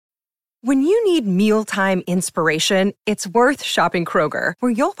When you need mealtime inspiration, it's worth shopping Kroger,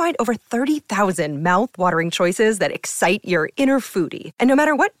 where you'll find over 30,000 mouth-watering choices that excite your inner foodie. And no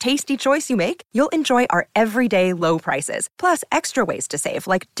matter what tasty choice you make, you'll enjoy our everyday low prices, plus extra ways to save,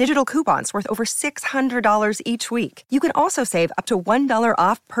 like digital coupons worth over $600 each week. You can also save up to $1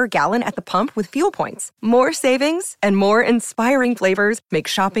 off per gallon at the pump with fuel points. More savings and more inspiring flavors make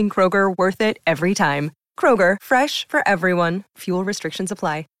shopping Kroger worth it every time. Kroger, fresh for everyone. Fuel restrictions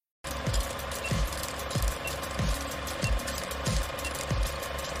apply.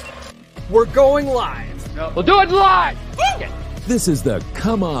 We're going live. We'll do it live. This is the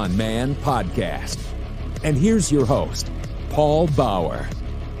Come On Man podcast. And here's your host, Paul Bauer.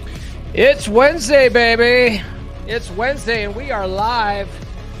 It's Wednesday, baby. It's Wednesday, and we are live.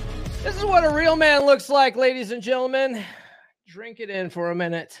 This is what a real man looks like, ladies and gentlemen. Drink it in for a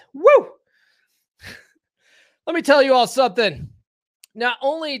minute. Woo! Let me tell you all something. Not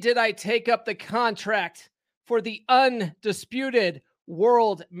only did I take up the contract for the undisputed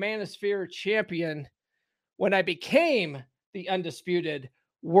World Manosphere Champion when I became the undisputed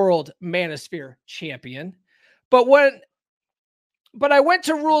World Manosphere Champion, but I went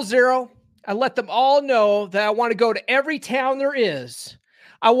to Rule Zero. I let them all know that I want to go to every town there is.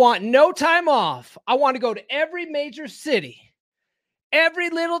 I want no time off. I want to go to every major city, every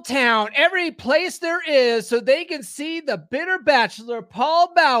little town, every place there is, so they can see the bitter bachelor,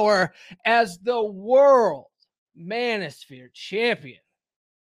 Paul Bauer, as the World Manosphere Champion.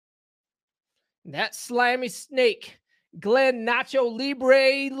 That slimy snake, Glenn Nacho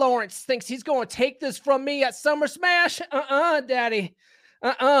Libre Lawrence, thinks he's going to take this from me at Summer Smash? Daddy.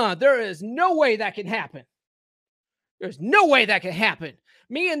 There is no way that can happen. There's no way that can happen.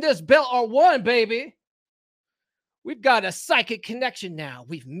 Me and this belt are one, baby. We've got a psychic connection now.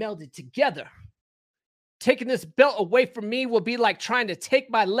 We've melded together. Taking this belt away from me will be like trying to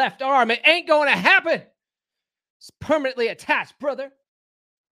take my left arm. It ain't going to happen. It's permanently attached, brother.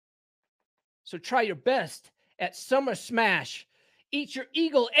 So try your best at Summer Smash. Eat your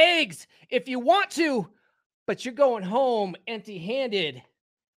eagle eggs if you want to, but you're going home empty-handed.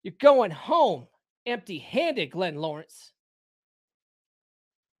 You're going home empty-handed, Glenn Lawrence.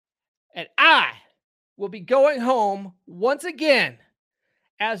 And I will be going home once again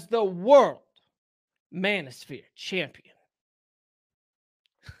as the World Manosphere Champion.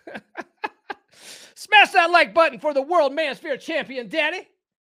 Smash that like button for the World Manosphere Champion, Daddy.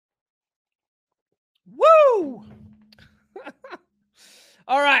 Woo!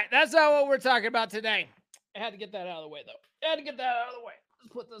 All right, that's not what we're talking about today. I had to get that out of the way, though.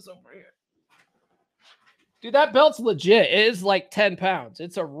 Let's put this over here. Dude, that belt's legit. It is like 10 pounds.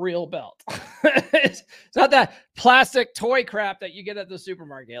 It's a real belt. It's not that plastic toy crap that you get at the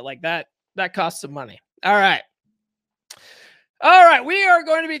supermarket. Like that costs some money. All right. We are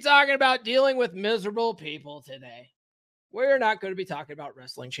going to be talking about dealing with miserable people today. We're not going to be talking about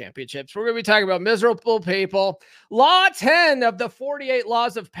wrestling championships. We're going to be talking about miserable people. Law 10 of the 48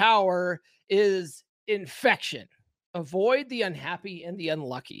 Laws of Power is infection. Avoid the unhappy and the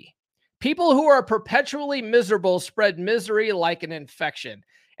unlucky. People who are perpetually miserable spread misery like an infection,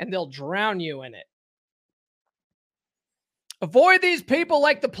 and they'll drown you in it. Avoid these people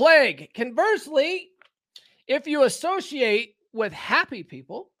like the plague. Conversely, if you associate with happy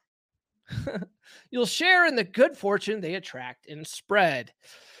people, you'll share in the good fortune they attract and spread.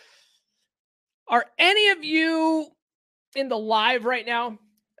 Are any of you in the live right now?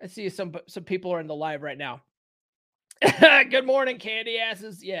 I see some people are in the live right now. Good morning, candy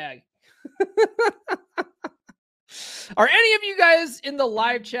asses. Yeah. Are any of you guys in the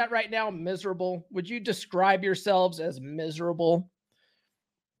live chat right now miserable? Would you describe yourselves as miserable?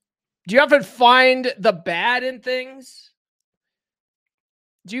 Do you often find the bad in things?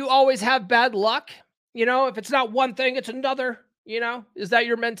 Do you always have bad luck? You know, if it's not one thing, it's another, is that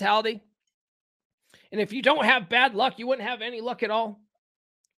your mentality? And if you don't have bad luck, you wouldn't have any luck at all.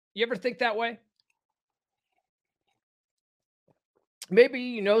 You ever think that way? Maybe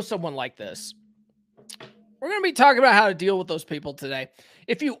you know someone like this. We're going to be talking about how to deal with those people today.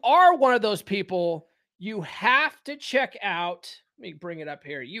 If you are one of those people, you have to check out, let me bring it up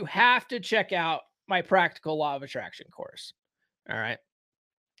here. You have to check out my Practical Law of Attraction course. All right.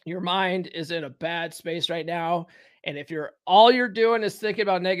 Your mind is in a bad space right now. And if all you're doing is thinking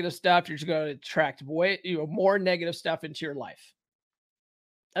about negative stuff, you're just going to attract more negative stuff into your life.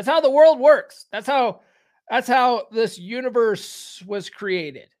 That's how the world works. That's how this universe was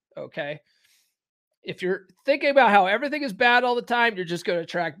created. Okay. If you're thinking about how everything is bad all the time, you're just going to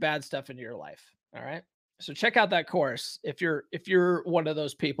attract bad stuff into your life. All right. So check out that course if you're one of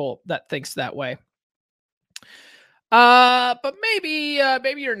those people that thinks that way. But maybe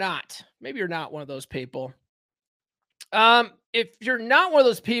you're not. Maybe you're not one of those people. If you're not one of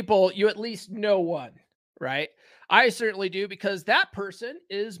those people, you at least know one, right? I certainly do, because that person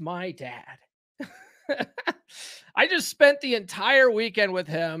is my dad. I just spent the entire weekend with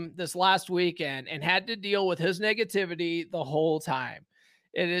him this last weekend and had to deal with his negativity the whole time.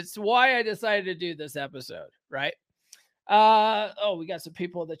 And it's why I decided to do this episode, right? We got some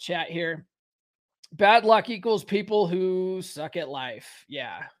people in the chat here. Bad luck equals people who suck at life.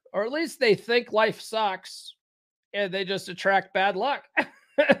 Yeah. Or at least they think life sucks and they just attract bad luck.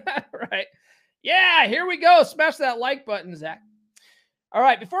 Right? Yeah, here we go. Smash that like button, Zach. All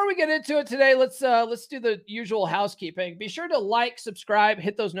right, before we get into it today, let's do the usual housekeeping. Be sure to like, subscribe,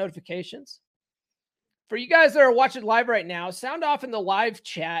 hit those notifications. For you guys that are watching live right now, sound off in the live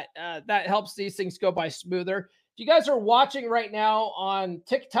chat. That helps these things go by smoother. If you guys are watching right now on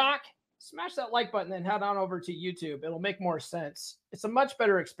TikTok, smash that like button and head on over to YouTube. It'll make more sense. It's a much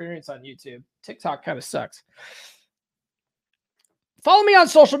better experience on YouTube. TikTok kind of sucks. Follow me on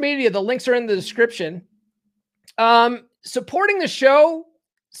social media. The links are in the description. Supporting the show,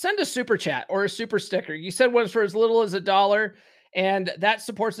 send a super chat or a super sticker. You said one for as little as $1, and that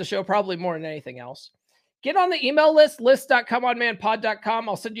supports the show probably more than anything else. Get on the email list.comeonmanpod.com.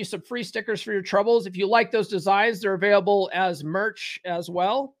 I'll send you some free stickers for your troubles. If you like those designs, they're available as merch as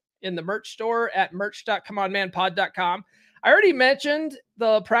well in the merch store at merch.comeonmanpod.com. I already mentioned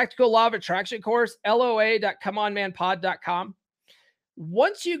the Practical Law of Attraction course, loa.comeonmanpod.com.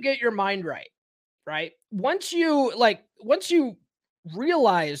 Once you get your mind right? Once you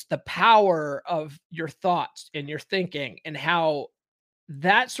realize the power of your thoughts and your thinking and how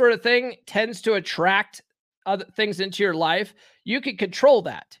that sort of thing tends to attract other things into your life, you can control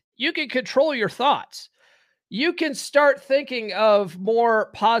that. You can control your thoughts. You can start thinking of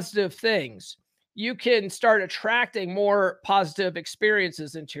more positive things. You can start attracting more positive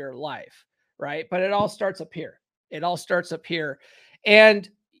experiences into your life, right? But it all starts up here. And,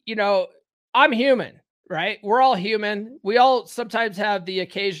 I'm human, right? We're all human. We all sometimes have the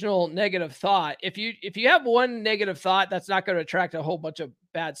occasional negative thought. If you have one negative thought, that's not going to attract a whole bunch of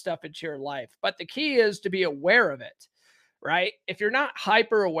bad stuff into your life. But the key is to be aware of it, right? If you're not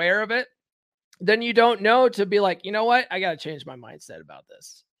hyper aware of it, then you don't know to be like, you know what? I got to change my mindset about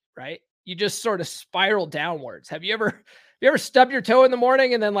this, right? You just sort of spiral downwards. Have you ever stubbed your toe in the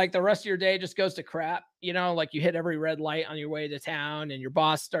morning and then like the rest of your day just goes to crap? Like you hit every red light on your way to town and your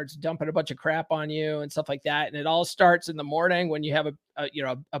boss starts dumping a bunch of crap on you and stuff like that. And it all starts in the morning when you have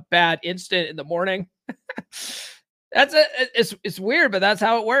a bad instant in the morning. It's weird, but that's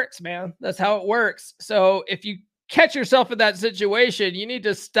how it works, man. That's how it works. So if you catch yourself in that situation, you need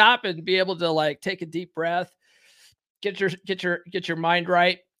to stop and be able to like take a deep breath, get your mind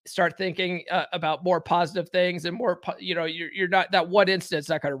right. Start thinking about more positive things and more, you're not, that one instance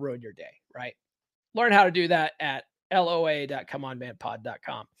not going to ruin your day, right? Learn how to do that at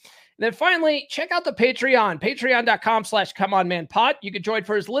loa.comeonmanpod.com. And then finally, check out the Patreon, patreon.com/comeonmanpod. You can join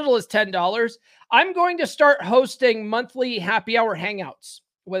for as little as $10. I'm going to start hosting monthly happy hour hangouts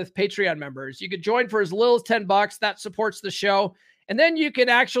with Patreon members. You could join for as little as $10. That supports the show. And then you can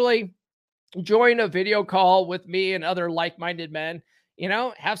actually join a video call with me and other like-minded men.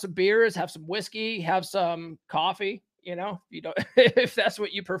 Have some beers, have some whiskey, have some coffee, if that's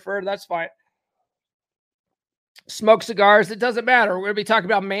what you prefer, that's fine. Smoke cigars. It doesn't matter. We're going to be talking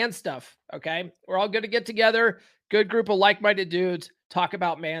about man stuff. Okay. We're all going to get together. Good group of like-minded dudes, talk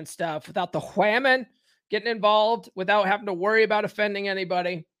about man stuff without the whamming, getting involved, without having to worry about offending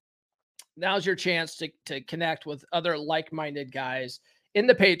anybody. Now's your chance to connect with other like-minded guys in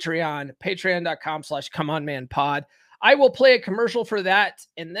the Patreon, patreon.com/comeonmanpod. I will play a commercial for that,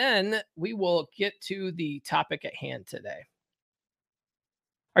 and then we will get to the topic at hand today.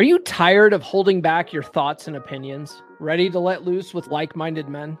 Are you tired of holding back your thoughts and opinions? Ready to let loose with like-minded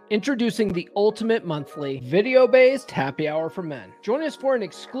men? Introducing the ultimate monthly video-based happy hour for men. Join us for an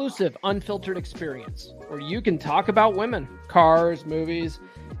exclusive, unfiltered experience where you can talk about women, cars, movies,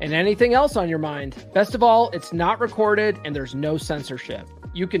 and anything else on your mind. Best of all, it's not recorded and there's no censorship.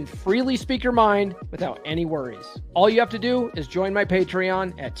 You can freely speak your mind without any worries. All you have to do is join my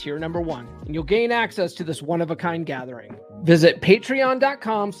Patreon at tier number 1, and you'll gain access to this one-of-a-kind gathering. Visit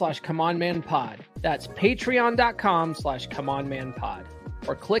patreon.com/comeonmanpod. That's patreon.com/comeonmanpod.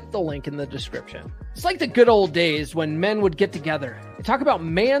 Or click the link in the description. It's like the good old days when men would get together and talk about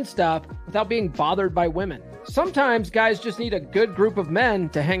man stuff without being bothered by women. Sometimes guys just need a good group of men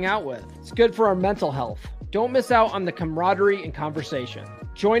to hang out with. It's good for our mental health. Don't miss out on the camaraderie and conversation.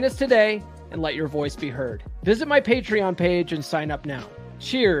 Join us today and let your voice be heard. Visit my Patreon page and sign up now.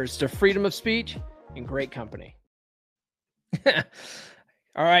 Cheers to freedom of speech and great company.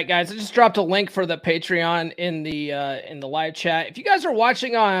 All right, guys, I just dropped a link for the Patreon in the live chat. If you guys are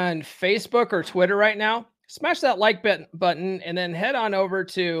watching on Facebook or Twitter right now, smash that like button and then head on over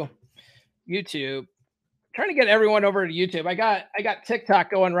to YouTube. Trying to get everyone over to YouTube. I got TikTok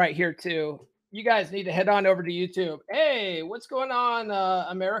going right here too. You guys need to head on over to YouTube. Hey, what's going on,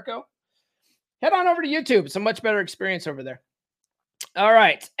 America? Head on over to YouTube. It's a much better experience over there. All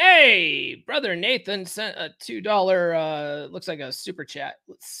right. Hey, brother Nathan sent a $2 looks like a super chat.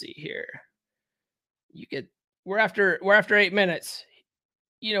 Let's see here. We're after 8 minutes.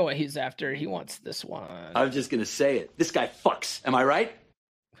 You know what he's after. He wants this one. I was just gonna say it. This guy fucks. Am I right?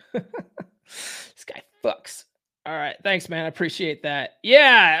 This guy fucks. All right. Thanks, man. I appreciate that.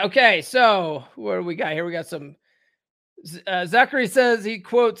 Yeah. Okay. So what do we got here? We got some Zachary says he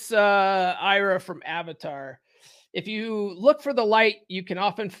quotes Ira from Avatar. If you look for the light, you can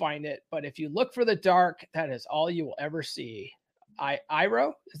often find it. But if you look for the dark, that is all you will ever see.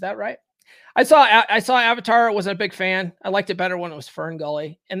 Iro, is that right? I saw Avatar. Wasn't a big fan. I liked it better when it was Fern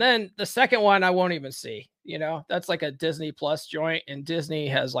Gully. And then the second one, I won't even see. You know, that's like a Disney Plus joint, and Disney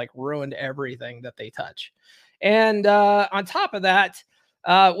has like ruined everything that they touch. And on top of that,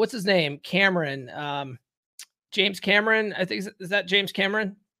 what's his name? Cameron, James Cameron. I think is that James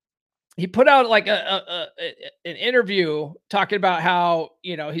Cameron? He put out like an interview talking about how,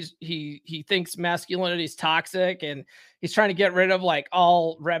 you know, he thinks masculinity is toxic, and he's trying to get rid of like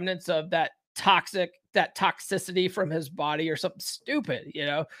all remnants of that toxicity from his body or something stupid, you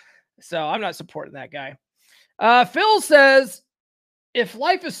know? So I'm not supporting that guy. Phil says, if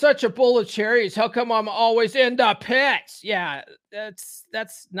life is such a bowl of cherries, how come I'm always in the pits? Yeah, that's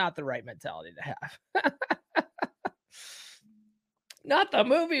not the right mentality to have. Not the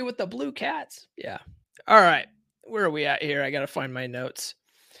movie with the blue cats. Yeah. All right. Where are we at here? I got to find my notes.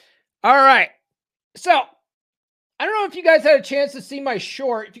 All right. So I don't know if you guys had a chance to see my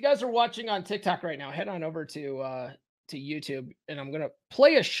short. If you guys are watching on TikTok right now, head on over to YouTube, and I'm going to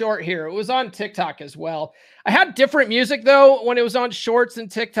play a short here. It was on TikTok as well. I had different music though when it was on shorts and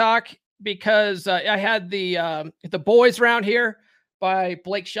TikTok, because I had the Boys Round Here by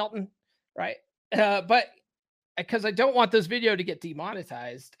Blake Shelton. Right. But because I don't want this video to get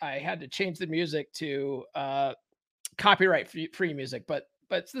demonetized, I had to change the music to copyright free music, but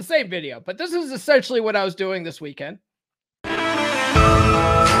it's the same video. But this is essentially what I was doing this weekend.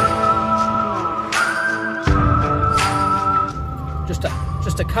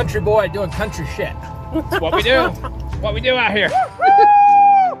 Just a country boy doing country shit. That's what we do. What we do out here.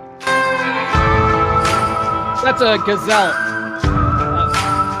 That's a gazelle.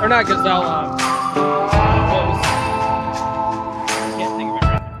 Or not gazelle.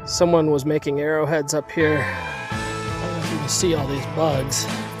 Someone was making arrowheads up here. I don't know if you can see all these bugs.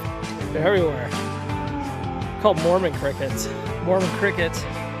 They're everywhere. They're called Mormon crickets. Mormon crickets,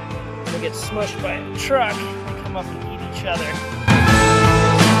 when they get smushed by a truck, they come up and eat each other.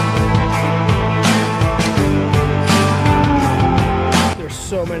 There's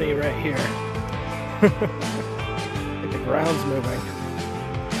so many right here. Like the ground's moving.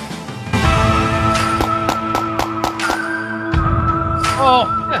 Oh,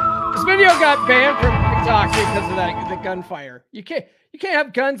 this video got banned from TikTok because of the gunfire. You can't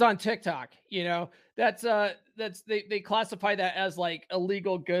have guns on TikTok. You know, that's they classify that as like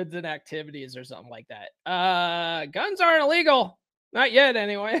illegal goods and activities or something like that. Guns aren't illegal, not yet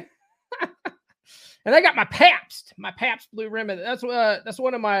anyway. And I got my Pabst Blue Ribbon. That's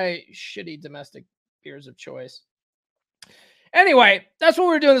one of my shitty domestic beers of choice. Anyway, that's what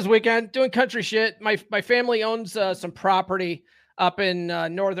we're doing this weekend. Doing country shit. My family owns some property up in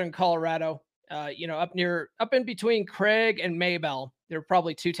northern Colorado, you know, up in between Craig and Maybell. There are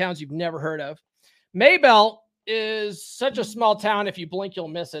probably two towns you've never heard of. Maybell is such a small town. If you blink, you'll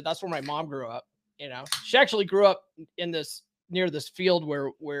miss it. That's where my mom grew up. You know, she actually grew up near this field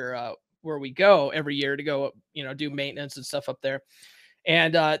where we go every year to go, you know, do maintenance and stuff up there.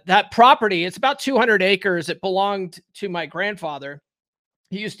 And that property, it's about 200 acres. It belonged to my grandfather.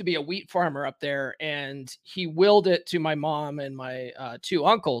 He used to be a wheat farmer up there, and he willed it to my mom and my two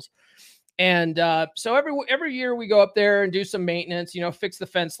uncles. And so every year we go up there and do some maintenance, you know, fix the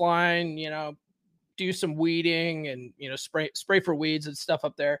fence line, you know, do some weeding and, you know, spray for weeds and stuff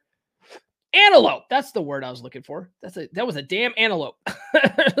up there. Antelope. That's the word I was looking for. That was a damn antelope.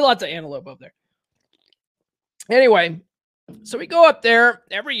 Lots of antelope up there. Anyway, so we go up there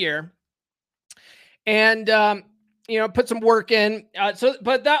every year and, you know, put some work in.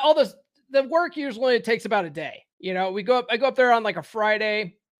 But the work usually takes about a day. You know, I go up there on like a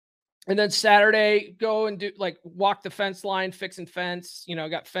Friday, and then Saturday go and do like walk the fence line, fixing fence, you know,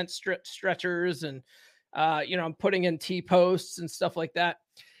 got fence stretchers and I'm putting in T-posts and stuff like that.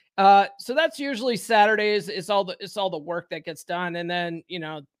 So that's usually Saturdays. It's all the work that gets done. And then,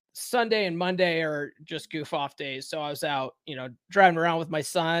 Sunday and Monday are just goof off days. So I was out, driving around with my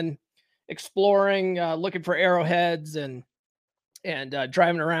son, exploring, looking for arrowheads and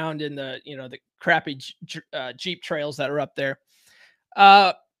driving around in the crappy Jeep trails that are up there.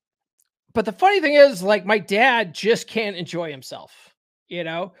 But the funny thing is, like, my dad just can't enjoy himself,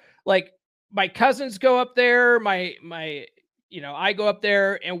 like my cousins go up there, I go up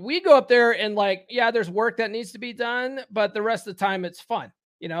there and we go up there and like, yeah, there's work that needs to be done, but the rest of the time it's fun.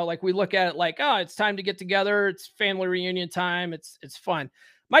 Like we look at it like, oh, it's time to get together. It's family reunion time. It's fun.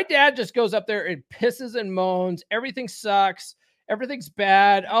 My dad just goes up there and pisses and moans. Everything sucks. Everything's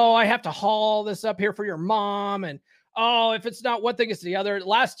bad. Oh, I have to haul this up here for your mom. And oh, if it's not one thing, it's the other.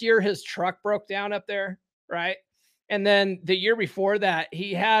 Last year, his truck broke down up there. Right. And then the year before that,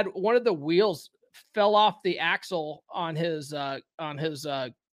 he had one of the wheels fell off the axle on his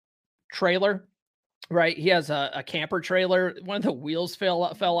trailer. Right. He has a camper trailer. One of the wheels fell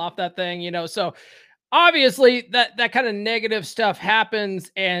off that thing, so obviously that kind of negative stuff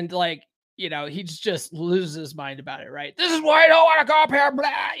happens. And like, he just loses his mind about it. Right. This is why I don't want to go up here.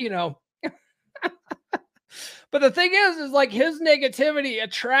 Blah, But the thing is like his negativity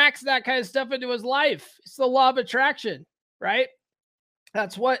attracts that kind of stuff into his life. It's the law of attraction. Right.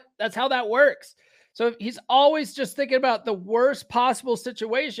 That's how that works. So he's always just thinking about the worst possible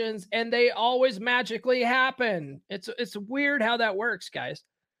situations and they always magically happen. It's weird how that works, guys.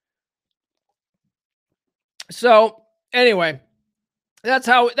 So anyway, that's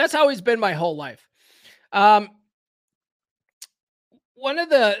how he's been my whole life. One of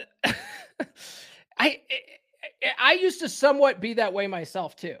the, I used to somewhat be that way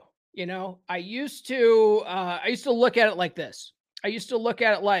myself too. I used to look at it like this. I used to look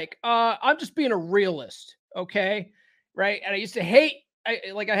at it like, I'm just being a realist. Okay. Right. And I used to hate,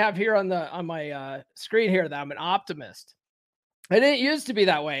 like I have here on my screen here, that I'm an optimist. I didn't used to be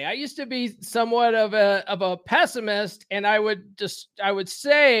that way. I used to be somewhat of a pessimist, and I would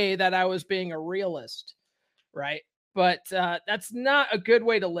say that I was being a realist. Right. But that's not a good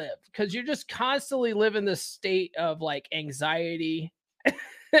way to live, because you just constantly live in this state of like anxiety.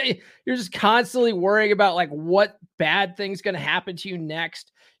 You're just constantly worrying about like what bad thing's going to happen to you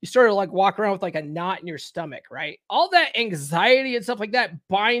next. You sort of like walk around with like a knot in your stomach, right? All that anxiety and stuff like that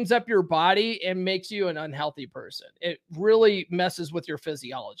binds up your body and makes you an unhealthy person. It really messes with your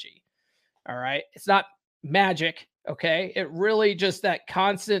physiology. All right. It's not magic. Okay. It really just that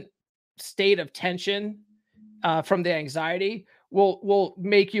constant state of tension from the anxiety will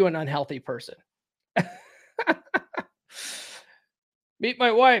make you an unhealthy person. Meet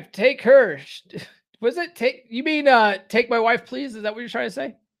my wife. Take her. Was it take? You mean take my wife, please? Is that what you're trying to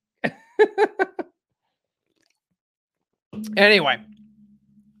say? Anyway,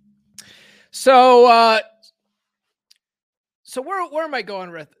 so where am I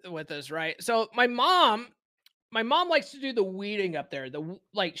going with this? Right. So my mom likes to do the weeding up there.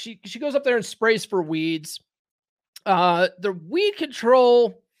 She goes up there and sprays for weeds. The weed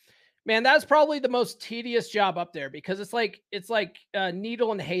control. Man, that's probably the most tedious job up there, because it's like a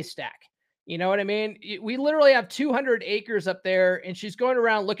needle in a haystack. You know what I mean? We literally have 200 acres up there, and she's going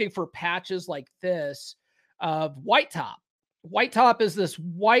around looking for patches like this of white top. White top is this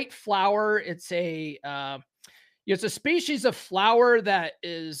white flower. It's a species of flower that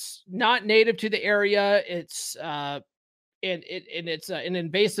is not native to the area. It's it's an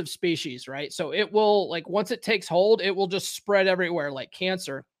invasive species, right? So it will, like, once it takes hold, it will just spread everywhere like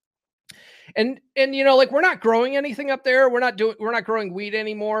cancer. And like, we're not growing anything up there. We're not growing weed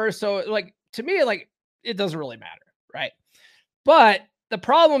anymore. So like, to me, like, it doesn't really matter. Right. But the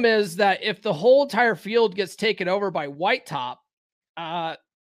problem is that if the whole entire field gets taken over by white top, the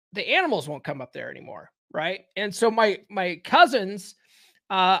animals won't come up there anymore. Right. And so my cousins,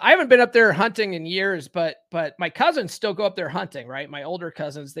 I haven't been up there hunting in years, but my cousins still go up there hunting. Right. My older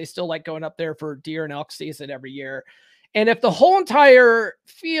cousins, they still like going up there for deer and elk season every year. And if the whole entire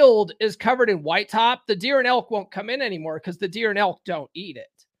field is covered in white top, the deer and elk won't come in anymore, because the deer and elk don't eat it.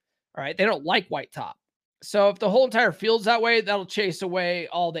 All right. They don't like white top. So if the whole entire field's that way, that'll chase away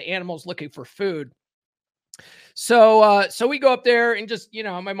all the animals looking for food. So we go up there and just,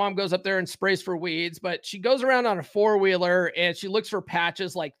 my mom goes up there and sprays for weeds, but she goes around on a 4-wheeler and she looks for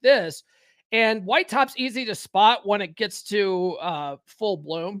patches like this. And white top's easy to spot when it gets to full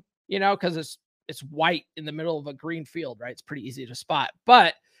bloom, because it's white in the middle of a green field, right? It's pretty easy to spot.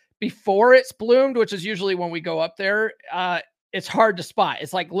 But before it's bloomed, which is usually when we go up there, it's hard to spot.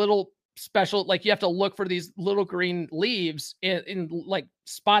 It's like little special, like you have to look for these little green leaves in like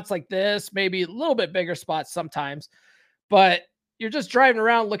spots like this, maybe a little bit bigger spots sometimes, but you're just driving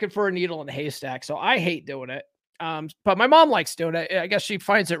around looking for a needle in a haystack. So I hate doing it. But my mom likes doing it. I guess she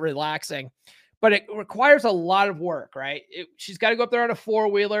finds it relaxing, but it requires a lot of work, right? She's got to go up there on a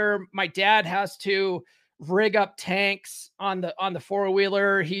 4-wheeler. My dad has to rig up tanks on the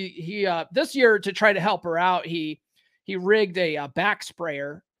 4-wheeler. He this year, to try to help her out, he rigged a back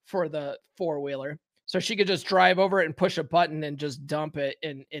sprayer for the 4-wheeler so she could just drive over it and push a button and just dump it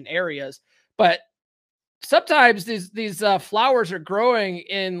in areas. But sometimes these flowers are growing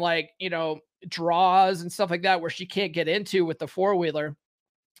in, like, draws and stuff like that where she can't get into with the 4-wheeler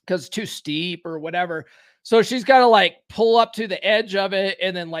because it's too steep or whatever. So she's got to like pull up to the edge of it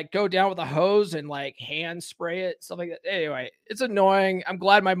and then like go down with a hose and like hand spray it, stuff like that. Anyway, it's annoying. I'm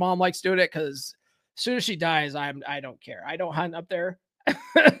glad my mom likes doing it because as soon as she dies, I don't care. I don't hunt up there.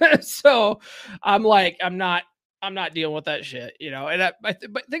 So I'm like, I'm not dealing with that shit, And I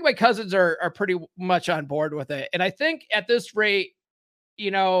think my cousins are pretty much on board with it. And I think at this rate,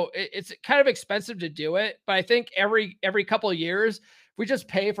 it's kind of expensive to do it, but I think every couple of years, if we just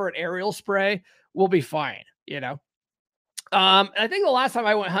pay for an aerial spray, we'll be fine, I think the last time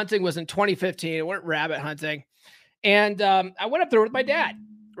I went hunting was in 2015. I went rabbit hunting, and I went up there with my dad,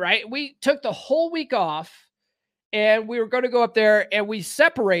 right? We took the whole week off, and we were going to go up there, and we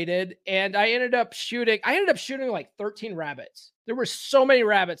separated, and I ended up shooting like 13 rabbits. There were so many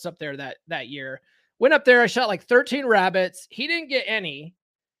rabbits up there that year. Went up there, I shot like 13 rabbits. He didn't get any.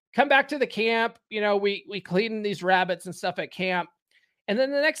 Come back to the camp, we cleaned these rabbits and stuff at camp. And then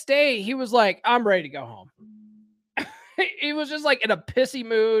the next day he was like, I'm ready to go home. He was just like in a pissy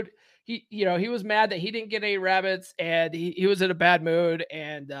mood. He was mad that he didn't get any rabbits, and he was in a bad mood,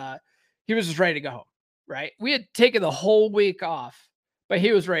 and he was just ready to go home. Right. We had taken the whole week off, but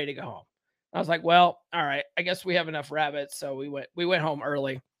he was ready to go home. I was like, well, all right, I guess we have enough rabbits. So we went home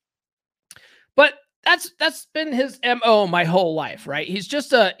early. But that's been his MO my whole life, right? He's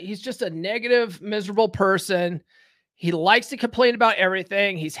just a negative, miserable person. He likes to complain about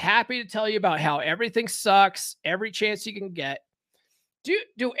everything. He's happy to tell you about how everything sucks every chance you can get.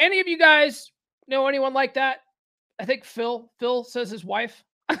 Do any of you guys know anyone like that? I think Phil says his wife.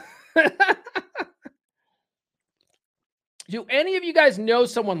 Do any of you guys know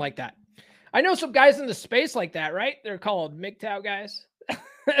someone like that? I know some guys in the space like that, right? They're called MGTOW guys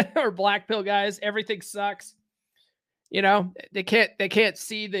or black pill guys. Everything sucks. They can't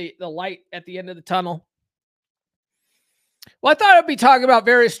see the light at the end of the tunnel. Well, I thought I'd be talking about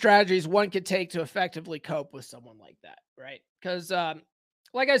various strategies one could take to effectively cope with someone like that, right? Because,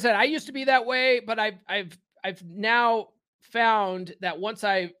 like I said, I used to be that way, but I've now found that once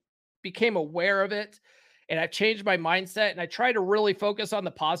I became aware of it, and I've changed my mindset, and I try to really focus on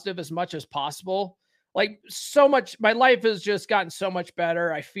the positive as much as possible. Like, so much, my life has just gotten so much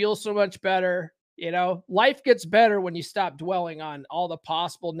better. I feel so much better. Life gets better when you stop dwelling on all the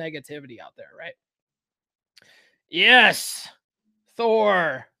possible negativity out there, right? Yes,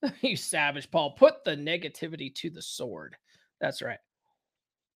 Thor, you savage, Paul. Put the negativity to the sword. That's right.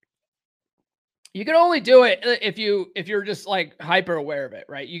 You can only do it if you're just like hyper aware of it,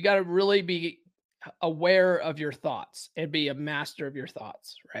 right? You got to really be aware of your thoughts and be a master of your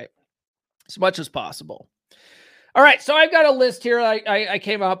thoughts, right? As much as possible. All right, so I've got a list here I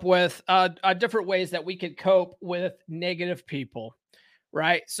came up with different ways that we could cope with negative people,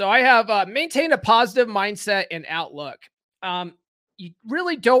 right? So I have maintain a positive mindset and outlook. You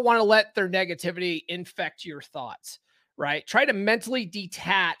really don't want to let their negativity infect your thoughts, right? Try to mentally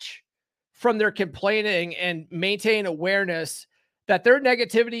detach from their complaining and maintain awareness that their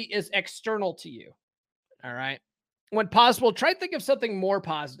negativity is external to you. All right. When possible, try to think of something more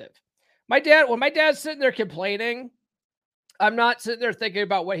positive. When my dad's sitting there complaining, I'm not sitting there thinking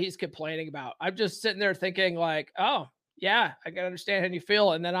about what he's complaining about. I'm just sitting there thinking like, oh yeah, I can understand how you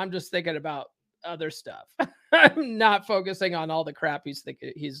feel. And then I'm just thinking about other stuff. I'm not focusing on all the crap he's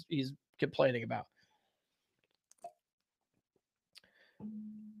complaining about.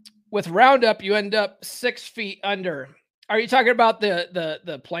 With Roundup, you end up 6 feet under. Are you talking about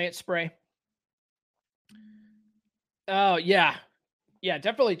the plant spray? Oh yeah. Yeah,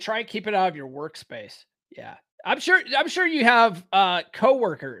 definitely try and keep it out of your workspace. Yeah. I'm sure you have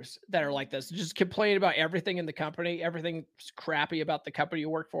coworkers that are like this, just complain about everything in the company, everything's crappy about the company you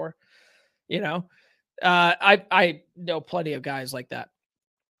work for. I know plenty of guys like that.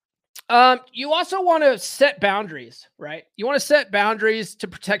 You also want to set boundaries, right? You want to set boundaries to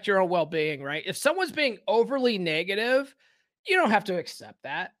protect your own well-being, right? If someone's being overly negative, you don't have to accept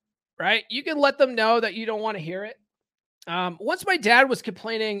that, right? You can let them know that you don't want to hear it. Once my dad was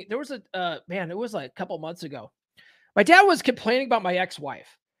complaining, there was it was like a couple months ago. My dad was complaining about my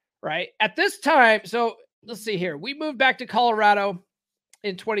ex-wife, right? At this time, so let's see here. We moved back to Colorado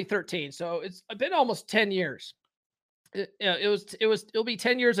in 2013. So it's been almost 10 years. It'll be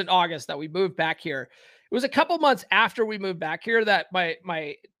 10 years in August that we moved back here. It was a couple months after we moved back here that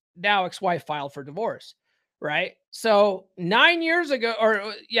my now ex-wife filed for divorce, right? So 9 years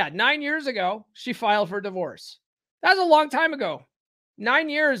ago, 9 years ago, she filed for divorce. That was a long time ago. 9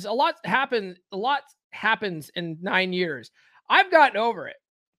 years, a lot happens in 9 years. I've gotten over it.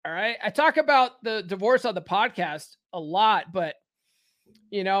 All right. I talk about the divorce on the podcast a lot, but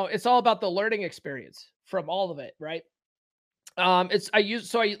it's all about the learning experience from all of it, right? I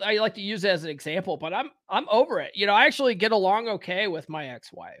like to use it as an example, but I'm over it. I actually get along okay with my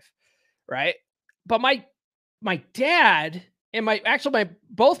ex-wife, right? But my dad and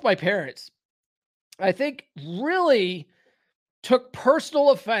both my parents, I think, really took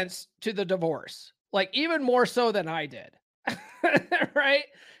personal offense to the divorce, like even more so than I did. Right?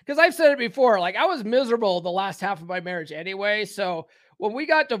 Because I've said it before, like I was miserable the last half of my marriage anyway. So when we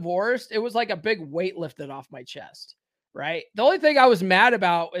got divorced, it was like a big weight lifted off my chest. Right. The only thing I was mad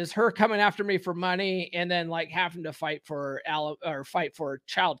about is her coming after me for money and then like having to fight for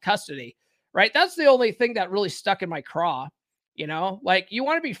child custody. Right. That's the only thing that really stuck in my craw. Like, you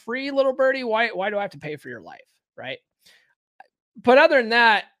want to be free, little birdie. Why do I have to pay for your life? Right. But other than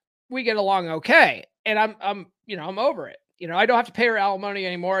that, we get along okay. And I'm over it. I don't have to pay her alimony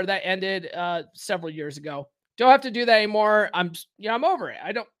anymore. That ended several years ago. Don't have to do that anymore. I'm over it.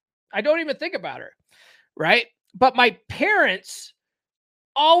 I don't even think about her. Right. But my parents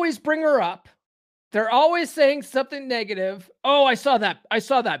always bring her up. They're always saying something negative. Oh, I saw that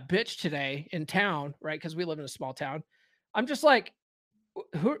bitch today in town, right? Because we live in a small town. I'm just like,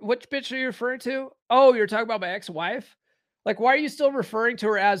 which bitch are you referring to? Oh, you're talking about my ex-wife? Like, why are you still referring to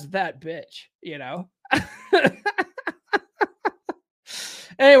her as that bitch?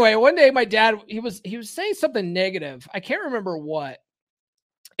 Anyway, one day my dad, he was saying something negative. I can't remember what.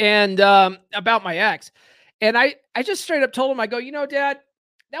 And about my ex. And I just straight up told him, I go, Dad,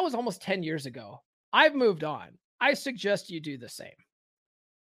 that was almost 10 years ago. I've moved on. I suggest you do the same.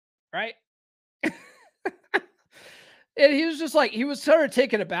 Right? And he was just like, he was sort of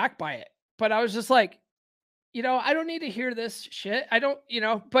taken aback by it. But I was just like, I don't need to hear this shit. I don't,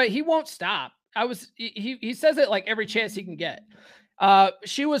 but he won't stop. He says it like every chance he can get.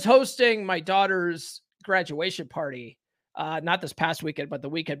 She was hosting my daughter's graduation party, not this past weekend, but the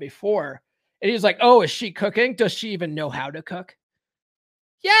weekend before. And he was like, oh, is she cooking? Does she even know how to cook?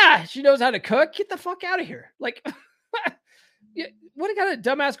 Yeah, she knows how to cook. Get the fuck out of here. Like, what kind of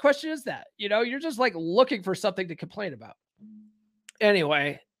dumbass question is that? You're just like looking for something to complain about.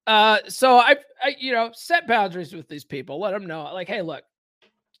 Anyway, so I set boundaries with these people. Let them know, like, hey, look,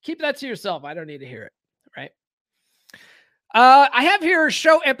 keep that to yourself. I don't need to hear it. Right. I have here,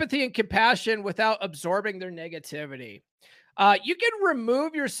 show empathy and compassion without absorbing their negativity. You can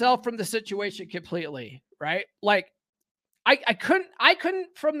remove yourself from the situation completely, right? Like I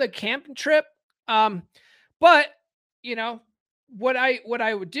couldn't from the camping trip. But what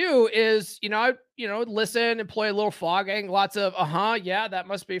I would do is, listen and play a little flogging, lots of, yeah, that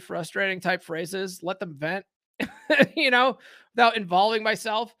must be frustrating type phrases, let them vent, without involving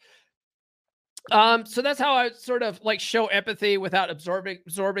myself. So that's how I sort of like show empathy without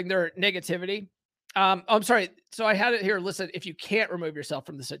absorbing their negativity. I'm sorry. So I had it here. Listen, if you can't remove yourself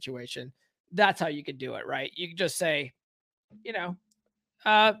from the situation, that's how you can do it, right? You can just say,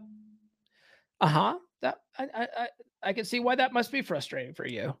 that I can see why that must be frustrating for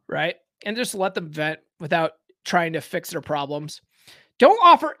you, right? And just let them vent without trying to fix their problems. Don't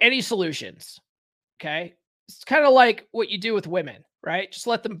offer any solutions. Okay. It's kind of like what you do with women, right? Just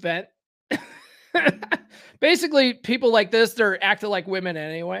let them vent. Basically, people like this, they're acting like women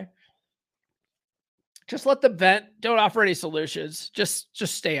anyway. Just let them vent. Don't offer any solutions. Just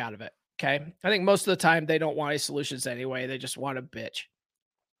stay out of it. Okay. I think most of the time they don't want any solutions anyway. They just want to bitch.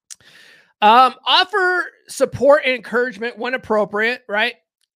 Offer support and encouragement when appropriate, right?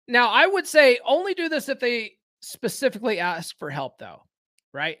 Now, I would say only do this if they specifically ask for help, though,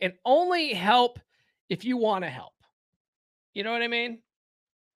 right? And only help if you want to help. You know what I mean?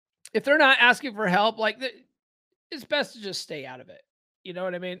 If they're not asking for help, like, it's best to just stay out of it. You know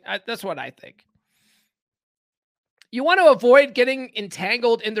what I mean? That's what I think. You want to avoid getting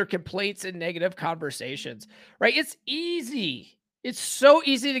entangled in their complaints and negative conversations, right? It's easy. It's so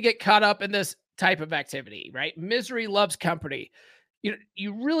easy to get caught up in this type of activity, right? Misery loves company.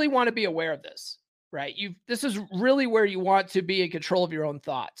 You really want to be aware of this, right? This is really where you want to be in control of your own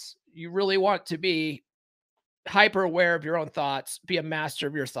thoughts. You really want to be hyper aware of your own thoughts, be a master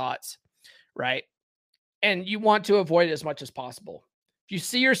of your thoughts, right? And you want to avoid it as much as possible. If you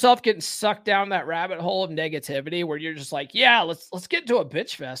see yourself getting sucked down that rabbit hole of negativity where you're just like, yeah, let's get into a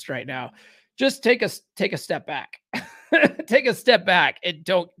bitch fest right now. Just take a step back. Take a step back and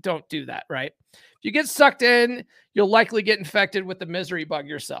don't do that, right? If you get sucked in, you'll likely get infected with the misery bug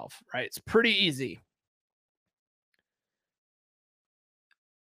yourself, right? It's pretty easy.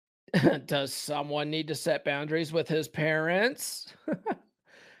 Does someone need to set boundaries with his parents?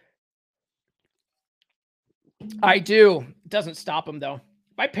 I do. It doesn't stop them though.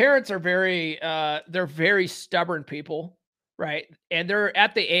 My parents are they're very stubborn people, right? And they're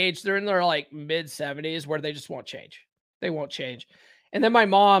at the age, they're in their like mid 70s where they just won't change. They won't change. And then my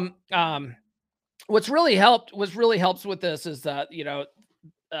mom, what really helps with this is that,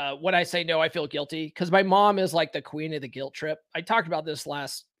 when I say no, I feel guilty because my mom is like the queen of the guilt trip. I talked about this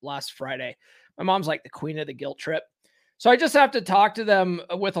last Friday. My mom's like the queen of the guilt trip. So I just have to talk to them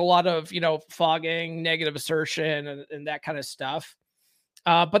with a lot of, fogging, negative assertion and that kind of stuff.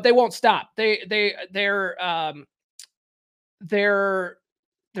 But they won't stop. They're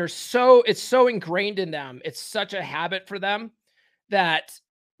so, it's so ingrained in them. It's such a habit for them that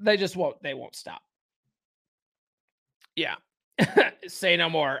they won't stop. Yeah. Say no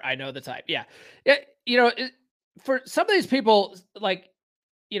more. I know the type. Yeah. For some of these people, like,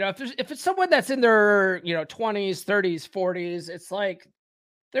 if it's someone that's in their, 20s, 30s, 40s, it's like,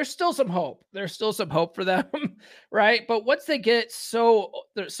 there's still some hope. There's still some hope for them. Right. But once they get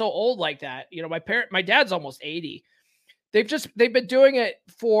they're so old like that, my dad's almost 80. They've been doing it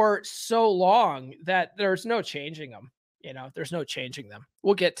for so long that there's no changing them. There's no changing them.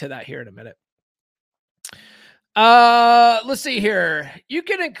 We'll get to that here in a minute. Let's see here. You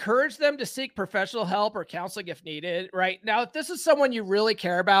can encourage them to seek professional help or counseling if needed. Right now, if this is someone you really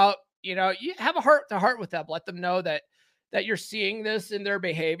care about, you have a heart to heart with them. Let them know that you're seeing this in their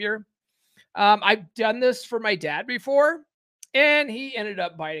behavior. I've done this for my dad before, and he ended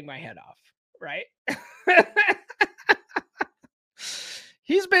up biting my head off. Right.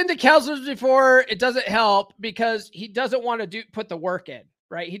 He's been to counselors before. It doesn't help because he doesn't want to put the work in.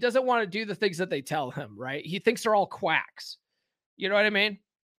 Right. He doesn't want to do the things that they tell him. Right. He thinks they're all quacks. You know what I mean?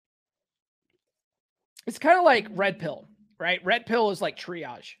 It's kind of like red pill, right? Red pill is like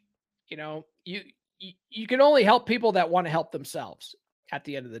triage. You can only help people that want to help themselves at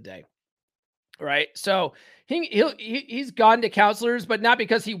the end of the day. Right. So he's gone to counselors, but not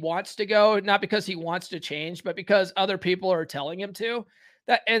because he wants to go, not because he wants to change, but because other people are telling him to.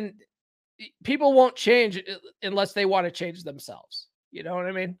 And people won't change unless they want to change themselves. You know what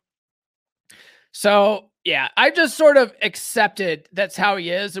I mean? So yeah, I just sort of accepted that's how he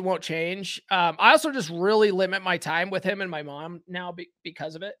is and won't change. I also just really limit my time with him and my mom now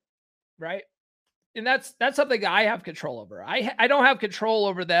because of it. Right. And that's something that I have control over. I don't have control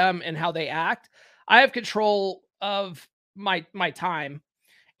over them and how they act. I have control of my time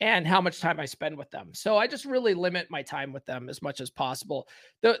and how much time I spend with them. So I just really limit my time with them as much as possible.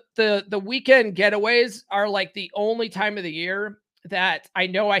 The weekend getaways are like the only time of the year that I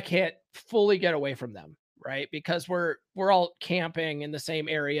know I can't fully get away from them, right? Because we're all camping in the same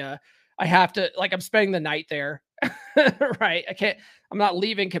area. I have to, like, I'm spending the night there, right? I'm not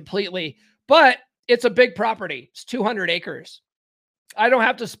leaving completely, but it's a big property. It's 200 acres. I don't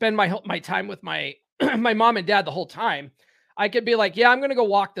have to spend my time with my my mom and dad the whole time. I could be like, yeah, I'm going to go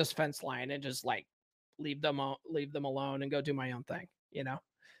walk this fence line and just like leave them alone and go do my own thing,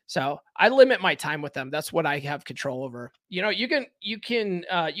 So I limit my time with them. That's what I have control over. You can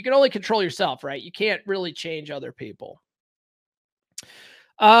only control yourself, right? You can't really change other people.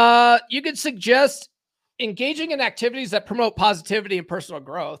 You could suggest engaging in activities that promote positivity and personal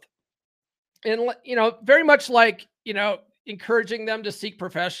growth. And, very much like, encouraging them to seek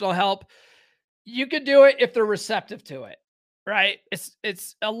professional help. You could do it if they're receptive to it, right?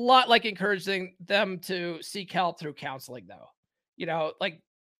 It's a lot like encouraging them to seek help through counseling though. Like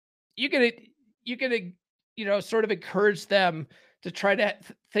you could, sort of encourage them to try to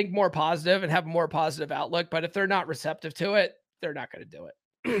think more positive and have a more positive outlook. But if they're not receptive to it, they're not going to do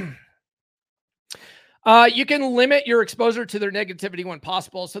it. You can limit your exposure to their negativity when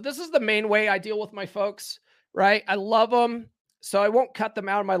possible. So this is the main way I deal with my folks, right? I love them, so I won't cut them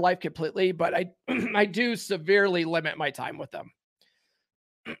out of my life completely, but I do severely limit my time with them.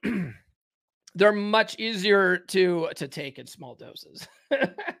 They're much easier to take in small doses.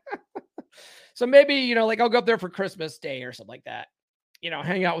 So maybe, like I'll go up there for Christmas Day or something like that,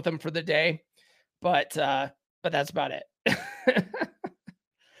 hang out with them for the day, but that's about it.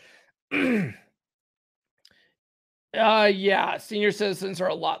 Yeah, senior citizens are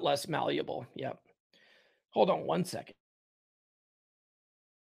a lot less malleable. Yep. Hold on one second.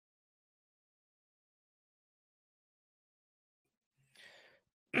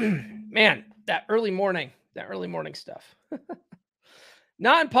 Man, that early morning stuff.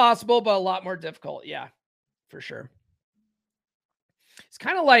 Not impossible, but a lot more difficult. Yeah, for sure. It's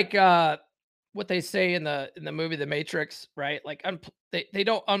kind of like what they say in the movie The Matrix, right? Like they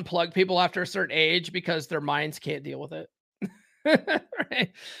don't unplug people after a certain age because their minds can't deal with it.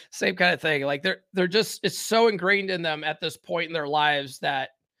 Right? Same kind of thing. Like they're just, it's so ingrained in them at this point in their lives that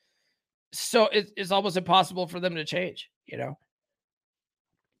it's almost impossible for them to change, you know.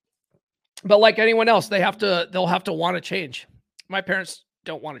 But like anyone else, they'll have to want to change. My parents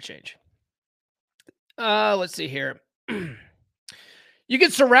don't want to change. Let's see here. You can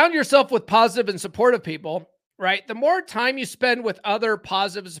surround yourself with positive and supportive people, right? The more time you spend with other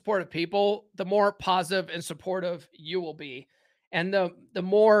positive and supportive people, the more positive and supportive you will be. And the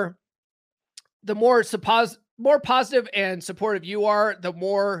more positive and supportive you are, the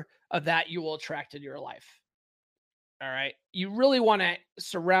more of that you will attract in your life. All right. You really want to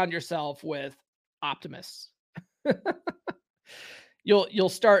surround yourself with optimists. You'll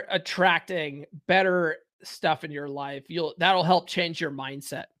start attracting better stuff in your life. That'll help change your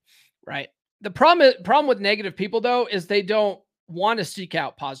mindset, right? The problem with negative people though is they don't want to seek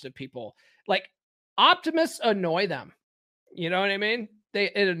out positive people. Like optimists annoy them. You know what I mean?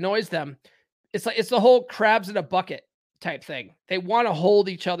 It annoys them. It's the whole crabs in a bucket type thing. They want to hold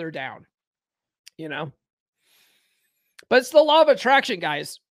each other down, you know? But it's the law of attraction,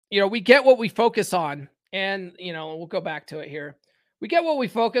 guys. You know, we get what we focus on, and you know, we'll go back to it here. We get what we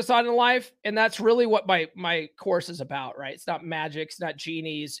focus on in life, and that's really what my course is about, right? It's not magic, it's not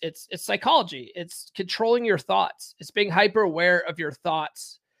genies, it's psychology. It's controlling your thoughts. It's being hyper aware of your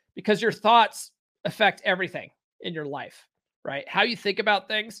thoughts, because your thoughts affect everything in your life, right? How you think about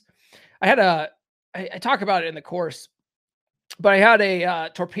things. I talk about it in the course, but I had a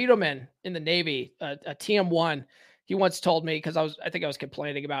torpedo man in the Navy, a TM1. He once told me, because I think I was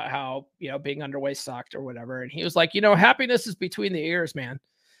complaining about how, you know, being underway sucked or whatever. And he was like, you know, happiness is between the ears, man.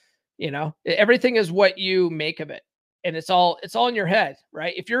 You know, everything is what you make of it. And it's all in your head,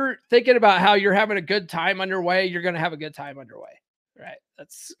 right? If you're thinking about how you're having a good time underway, you're going to have a good time underway, right?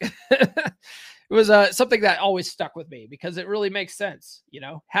 That's, it was something that always stuck with me because it really makes sense. You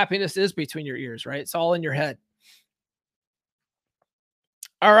know, happiness is between your ears, right? It's all in your head.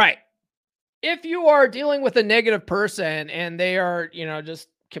 All right. If you are dealing with a negative person and they are, you know, just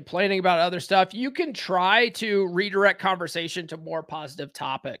complaining about other stuff, you can try to redirect conversation to more positive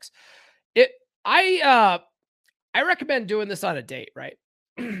topics. I recommend doing this on a date, right?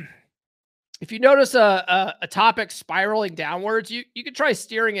 If you notice a topic spiraling downwards, you can try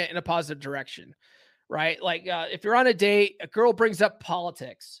steering it in a positive direction, right? Like if you're on a date, a girl brings up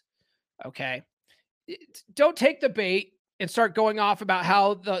politics. Okay. Don't take the bait and start going off about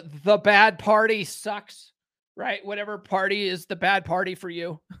how the bad party sucks, right? Whatever party is the bad party for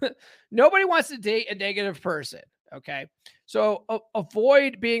you. Nobody wants to date a negative person, okay? So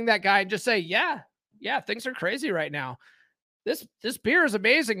avoid being that guy and just say, yeah, things are crazy right now. This beer is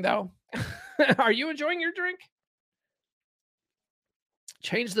amazing, though. Are you enjoying your drink?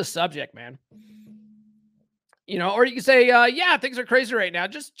 Change the subject, man. You know, or you can say, yeah, things are crazy right now.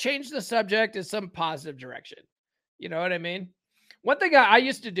 Just change the subject in some positive direction. You know what I mean? One thing I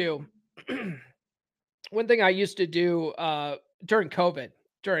used to do, during COVID,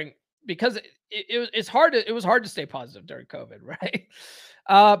 because it was hard to stay positive during COVID, right?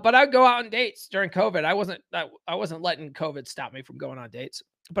 But I'd go out on dates during COVID. I wasn't letting COVID stop me from going on dates,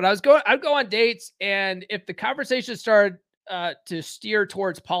 but I'd go on dates. And if the conversation started to steer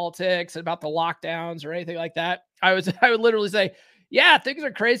towards politics and about the lockdowns or anything like that, I would literally say, yeah, things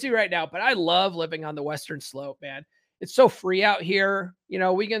are crazy right now, but I love living on the Western Slope, man. It's so free out here. You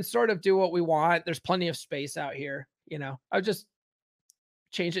know, we can sort of do what we want. There's plenty of space out here. You know, I would just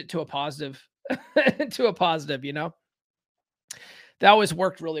change it to a positive, you know. That always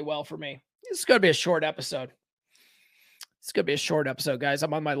worked really well for me. This is going to be a short episode. Guys.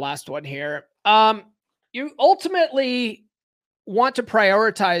 I'm on my last one here. You ultimately want to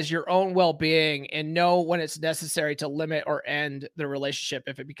prioritize your own well-being and know when it's necessary to limit or end the relationship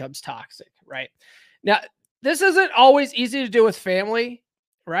if it becomes toxic, right? Now, this isn't always easy to do with family,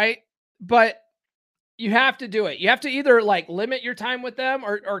 right? But you have to do it. You have to either like limit your time with them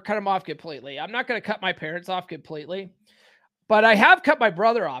or cut them off completely. I'm not going to cut my parents off completely, but I have cut my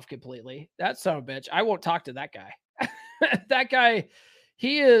brother off completely. That son of a bitch. I won't talk to that guy. That guy,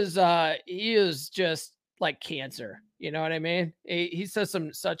 he is just like cancer. You know what I mean? He says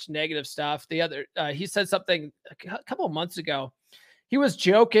such negative stuff. He said something a couple of months ago. he was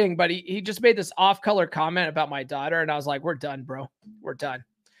joking, but he just made this off-color comment about my daughter. And I was like, we're done, bro. We're done.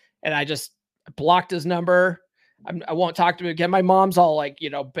 And I just blocked his number. I won't talk to him again. My mom's all like,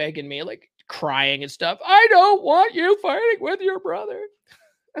 begging me, like crying and stuff. I don't want you fighting with your brother.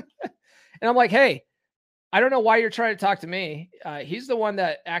 And I'm like, hey, I don't know why you're trying to talk to me. He's the one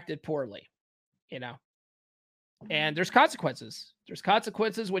that acted poorly, and there's consequences. There's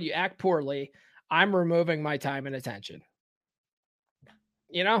consequences when you act poorly. I'm removing my time and attention,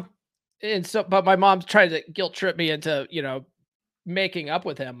 and so, but my mom's trying to guilt trip me into, making up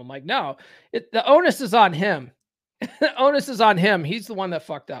with him. I'm like, no, the onus is on him. The onus is on him. He's the one that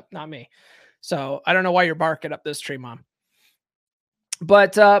fucked up, not me. So I don't know why you're barking up this tree, Mom.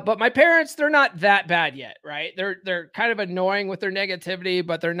 But my parents, they're not that bad yet, right? They're kind of annoying with their negativity,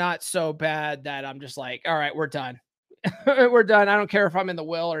 but they're not so bad that I'm just like, all right, we're done. We're done. I don't care if I'm in the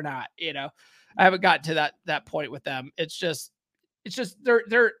will or not. I haven't gotten to that point with them. It's just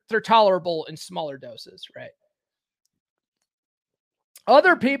they're tolerable in smaller doses, right?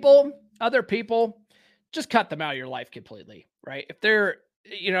 Other people, just cut them out of your life completely, right? If they're,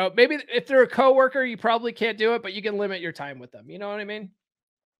 maybe if they're a coworker, you probably can't do it, but you can limit your time with them. You know what I mean?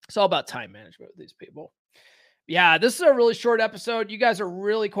 It's all about time management with these people. Yeah, this is a really short episode. You guys are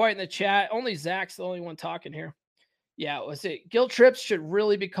really quiet in the chat. Only Zach's the only one talking here. Yeah, was it? Guilt trips should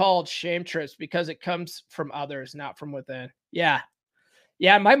really be called shame trips because it comes from others, not from within. Yeah.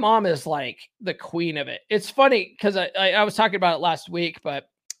 Yeah, my mom is like the queen of it. It's funny because I was talking about it last week, but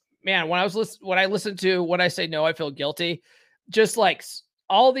man, when I listened to When I Say No, I Feel Guilty, just like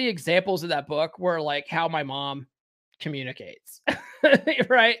all the examples of that book were like how my mom communicates,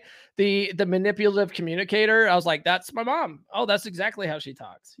 right? The manipulative communicator. I was like, that's my mom. Oh, that's exactly how she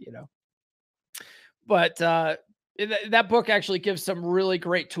talks, But that book actually gives some really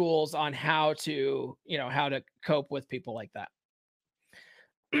great tools on how to cope with people like that.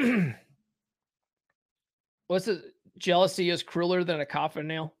 What's it? Jealousy is crueler than a coffin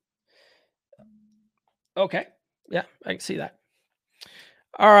nail. Okay. Yeah, I can see that.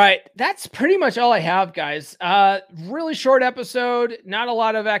 All right. That's pretty much all I have, guys. Really short episode. Not a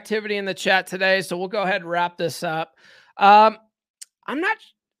lot of activity in the chat today. So we'll go ahead and wrap this up. Let's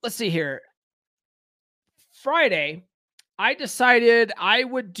see here. Friday, I decided I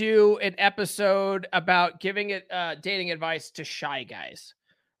would do an episode about giving dating advice to shy guys,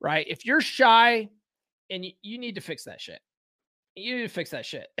 right? If you're shy and you need to fix that shit. You need to fix that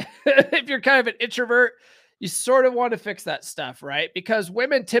shit. If you're kind of an introvert, you sort of want to fix that stuff, right? Because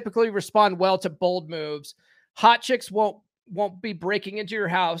women typically respond well to bold moves. Hot chicks won't be breaking into your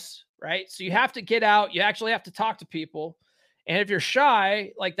house, right? So you have to get out. You actually have to talk to people. And if you're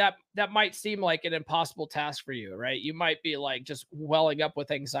shy, like that might seem like an impossible task for you, right? You might be like just welling up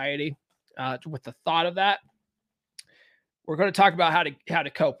with anxiety with the thought of that. We're going to talk about how to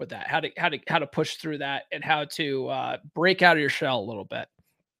cope with that, how to push through that, and how to break out of your shell a little bit.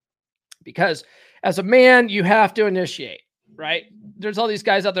 Because as a man, you have to initiate, right? There's all these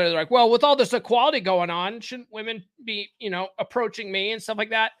guys out there that are like, well, with all this equality going on, shouldn't women be, approaching me and stuff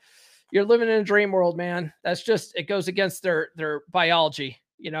like that? You're living in a dream world, man. That's just, it goes against their biology.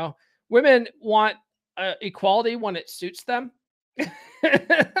 Women want equality when it suits them,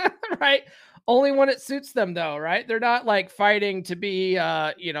 right? Only when it suits them, though, right? They're not like fighting to be,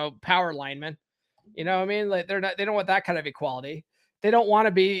 power linemen. You know what I mean? Like they don't want that kind of equality. They don't want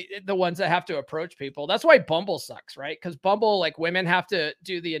to be the ones that have to approach people. That's why Bumble sucks, right? Because Bumble, like women have to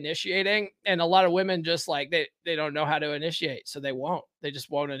do the initiating, and a lot of women just like they don't know how to initiate, so they just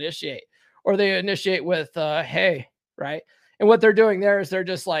won't initiate, or they initiate with hey, right? And what they're doing there is they're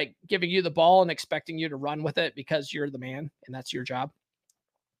just like giving you the ball and expecting you to run with it because you're the man and that's your job,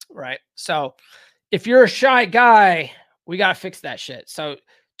 right? So if you're a shy guy, we got to fix that shit. So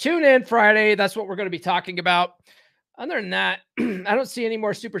tune in Friday. That's what we're going to be talking about. Other than that, I don't see any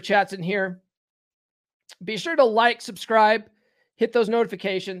more super chats in here. Be sure to like, subscribe, hit those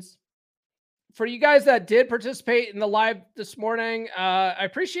notifications. For you guys that did participate in the live this morning, I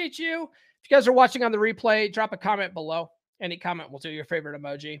appreciate you. If you guys are watching on the replay, drop a comment below. Any comment will do, your favorite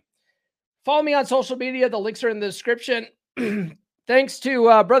emoji. Follow me on social media. The links are in the description. Thanks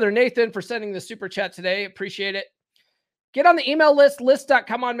to Brother Nathan for sending the super chat today. Appreciate it. Get on the email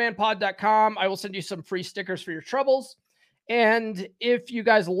list.comeonmanpod.com. I will send you some free stickers for your troubles. And if you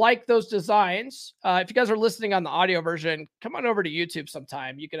guys like those designs, if you guys are listening on the audio version, come on over to YouTube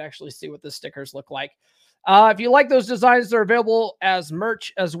sometime. You can actually see what the stickers look like. If you like those designs, they're available as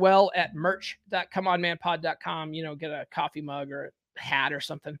merch as well at merch.comeonmanpod.com. Get a coffee mug or a hat or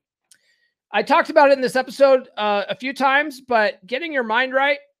something. I talked about it in this episode a few times, but getting your mind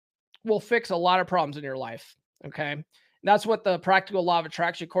right will fix a lot of problems in your life. Okay. That's what the Practical Law of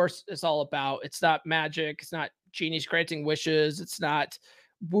Attraction course is all about. It's not magic. It's not genies granting wishes. It's not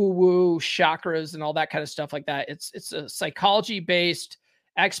woo-woo chakras and all that kind of stuff like that. It's a psychology-based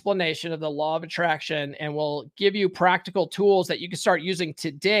explanation of the law of attraction, and will give you practical tools that you can start using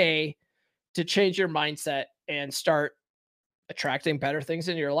today to change your mindset and start attracting better things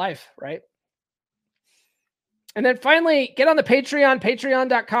in your life, right? And then finally, get on the Patreon,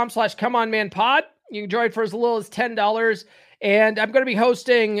 patreon.com/comeonmanpod. You can join for as little as $10. And I'm going to be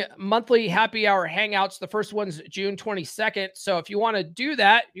hosting monthly happy hour hangouts. The first one's June 22nd. So if you want to do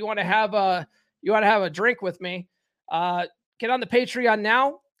that, you want to have a drink with me, get on the Patreon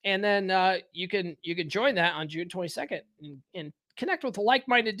now, and then you can join that on June 22nd and connect with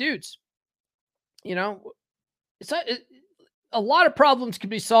like-minded dudes. You know, a lot of problems can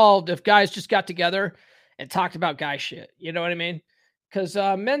be solved if guys just got together and talked about guy shit. You know what I mean? Because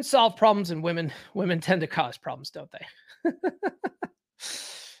men solve problems and women tend to cause problems, don't they?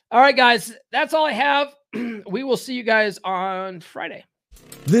 All right, guys, that's all I have. We will see you guys on Friday.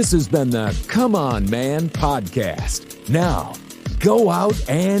 This has been the Come On Man podcast. Now, go out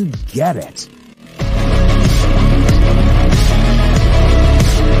and get it.